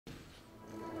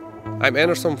I'm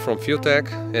Anderson from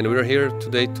FuelTech, and we're here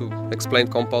today to explain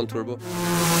compound turbo.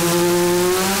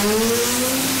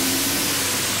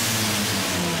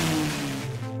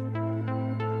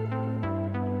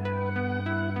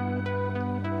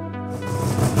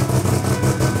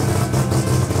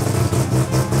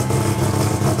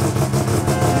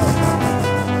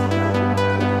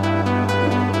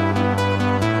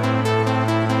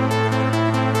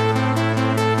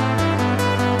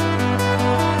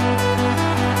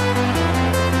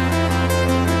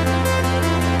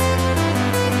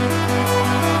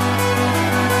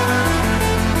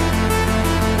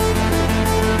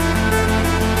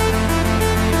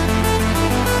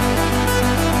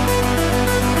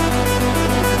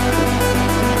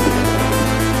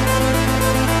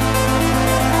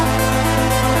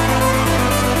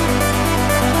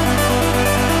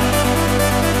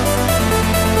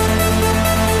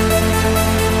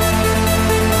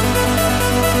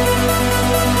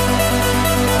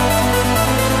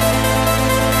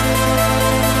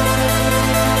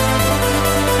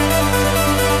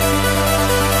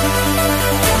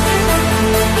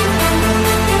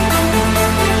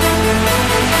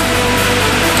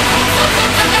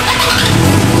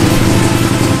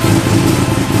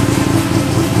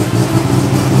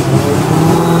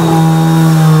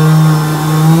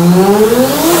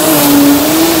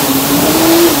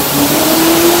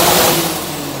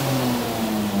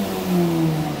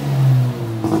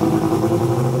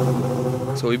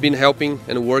 So we've been helping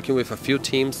and working with a few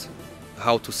teams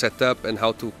how to set up and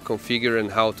how to configure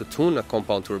and how to tune a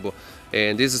compound turbo.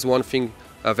 And this is one thing,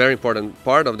 a very important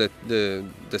part of the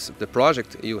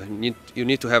project. You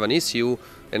need to have an ECU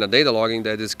and a data logging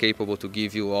that is capable to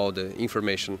give you all the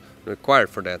information required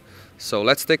for that. So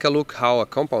let's take a look how a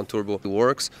compound turbo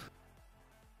works.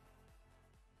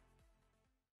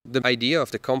 The idea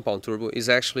of the compound turbo is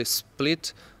actually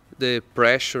split the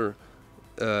pressure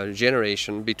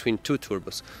generation between two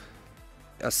turbos.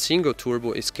 A single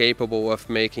turbo is capable of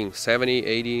making 70,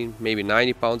 80, maybe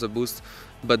 90 pounds of boost,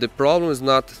 but the problem is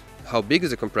not how big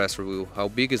is the compressor wheel, how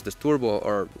big is the turbo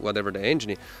or whatever the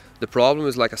engine. The problem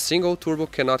is like a single turbo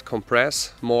cannot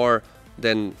compress more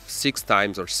than 6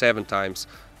 times or 7 times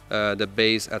the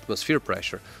base atmosphere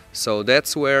pressure. So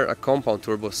that's where a compound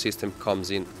turbo system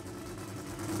comes in.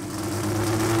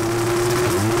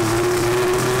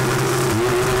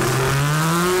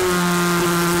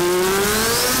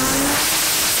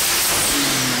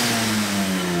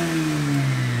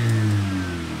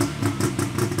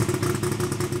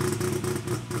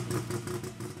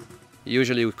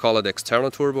 Usually we call it the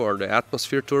external turbo or the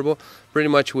atmosphere turbo. Pretty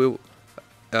much we'll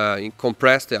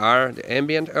compress the air, the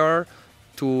ambient air,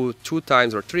 to 2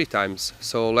 times or 3 times.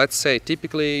 So let's say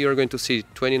typically you're going to see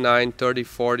 29, 30,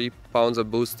 40 pounds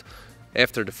of boost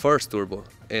after the first turbo.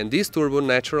 And this turbo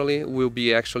naturally will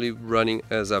be actually running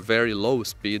as a very low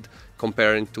speed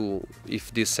comparing to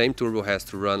if this same turbo has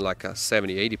to run like a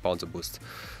 70, 80 pounds of boost.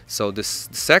 So this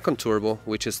second turbo,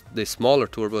 which is the smaller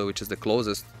turbo, which is the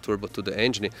closest turbo to the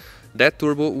engine, that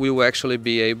turbo will actually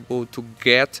be able to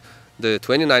get the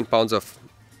 29 pounds of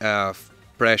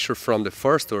pressure from the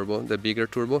first turbo, the bigger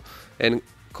turbo, and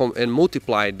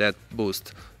multiply that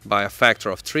boost by a factor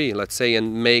of 3, let's say,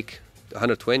 and make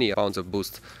 120 pounds of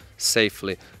boost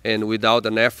safely and without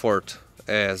an effort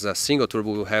as a single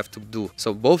turbo will have to do.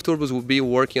 So both turbos will be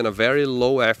working on a very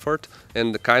low effort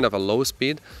and kind of a low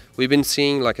speed. We've been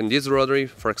seeing, like in this rotary,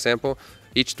 for example,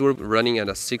 each turbo running at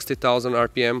a 60,000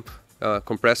 RPM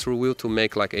compressor wheel to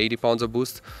make like 80 pounds of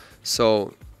boost.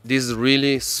 So this is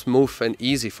really smooth and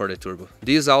easy for the turbo.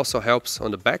 This also helps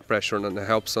on the back pressure and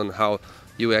helps on how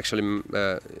you actually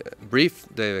breathe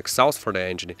the exhaust for the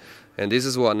engine. And this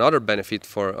is another benefit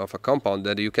of a compound,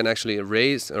 that you can actually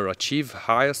raise or achieve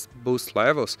highest boost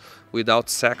levels without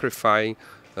sacrificing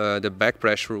the back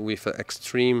pressure with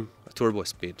extreme turbo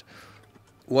speed.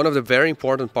 One of the very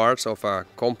important parts of a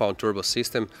compound turbo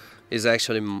system is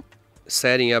actually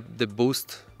setting up the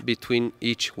boost between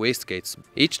each wastegates.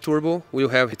 Each turbo will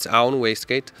have its own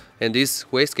wastegate, and this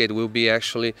wastegate will be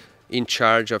actually in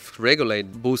charge of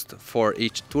regulate boost for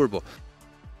each turbo.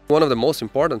 One of the most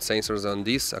important sensors on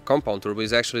this compound turbo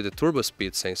is actually the turbo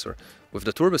speed sensor. With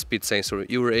the turbo speed sensor,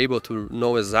 you were able to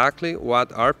know exactly what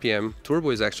RPM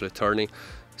turbo is actually turning.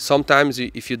 Sometimes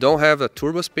if you don't have a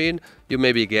turbo speed, you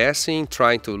may be guessing,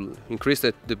 trying to increase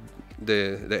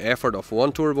the effort of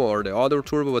one turbo or the other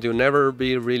turbo, but you'll never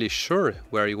be really sure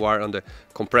where you are on the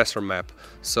compressor map.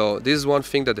 So this is one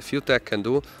thing that the FuelTech can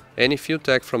do. Any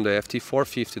FuelTech from the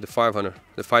FT450, the 500,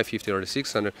 the 550 or the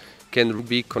 600 can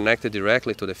be connected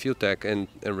directly to the FuelTech and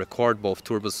record both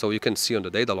turbos, so you can see on the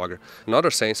data logger.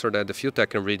 Another sensor that the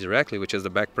FuelTech can read directly, which is the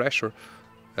back pressure,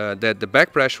 that the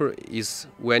back pressure is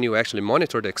when you actually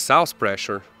monitor the exhaust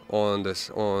pressure on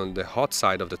the hot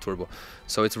side of the turbo.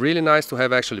 So it's really nice to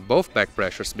have actually both back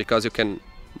pressures, because you can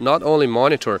not only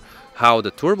monitor how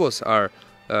the turbos are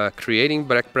creating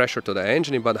back pressure to the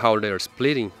engine, but how they are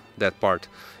splitting that part.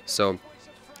 So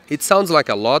it sounds like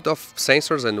a lot of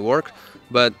sensors and work,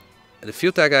 but the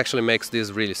FuelTech actually makes this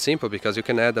really simple, because you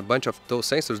can add a bunch of those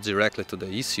sensors directly to the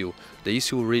ECU. The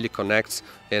ECU really connects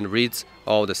and reads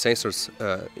all the sensors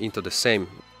into the same.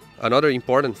 Another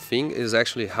important thing is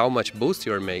actually how much boost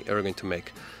you are going to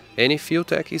make. Any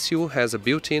FuelTech ECU has a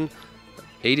built-in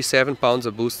 87 pounds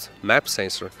of boost map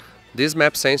sensor. This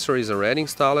map sensor is already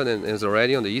installed and is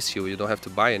already on the ECU. You don't have to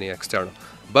buy any external.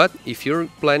 But if you're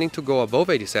planning to go above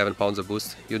 87 pounds of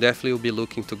boost, you definitely will be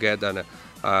looking to get an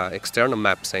external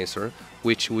map sensor,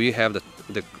 which we have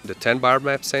the 10 bar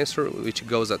map sensor, which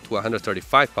goes up to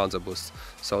 135 pounds of boost.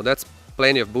 So that's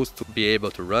plenty of boost to be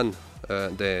able to run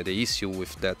the ECU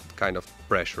with that kind of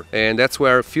pressure. And that's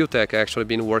where FuelTech actually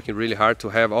been working really hard to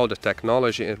have all the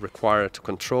technology required to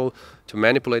control, to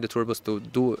manipulate the turbos, to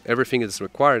do everything that's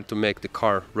required to make the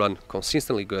car run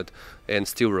consistently good and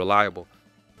still reliable.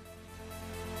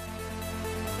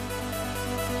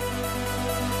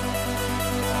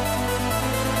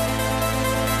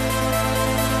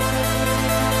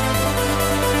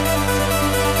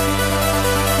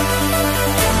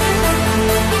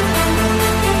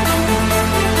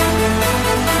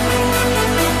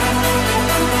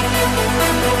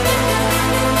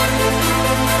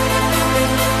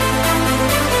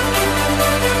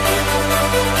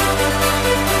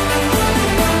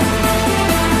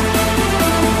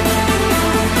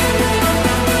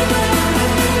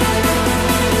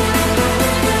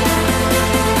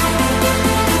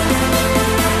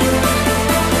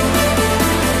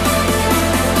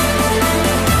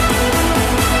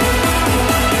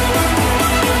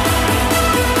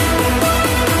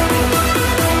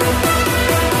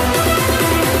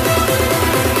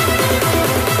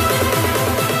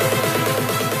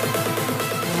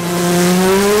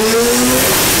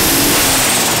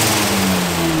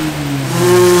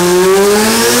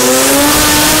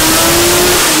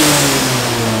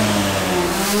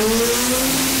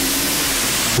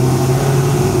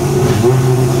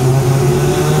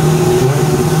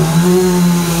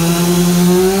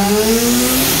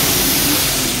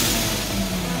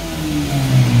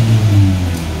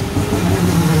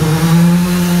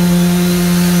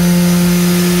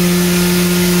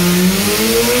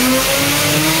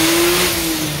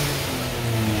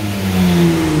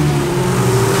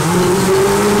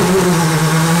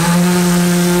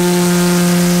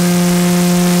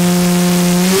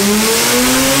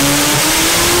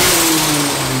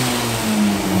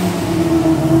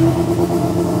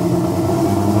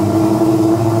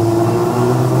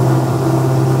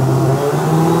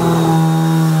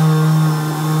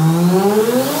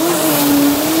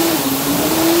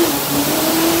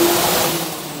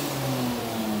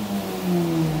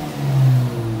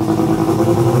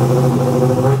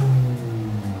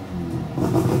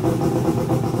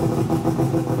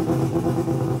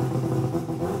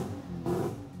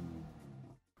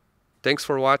 Thanks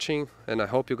for watching, and I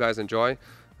hope you guys enjoy.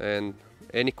 And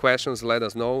any questions, let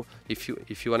us know. If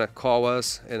you want to call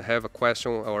us and have a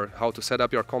question or how to set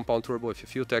up your compound turbo with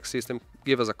your FuelTech system,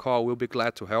 give us a call. We'll be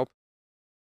glad to help.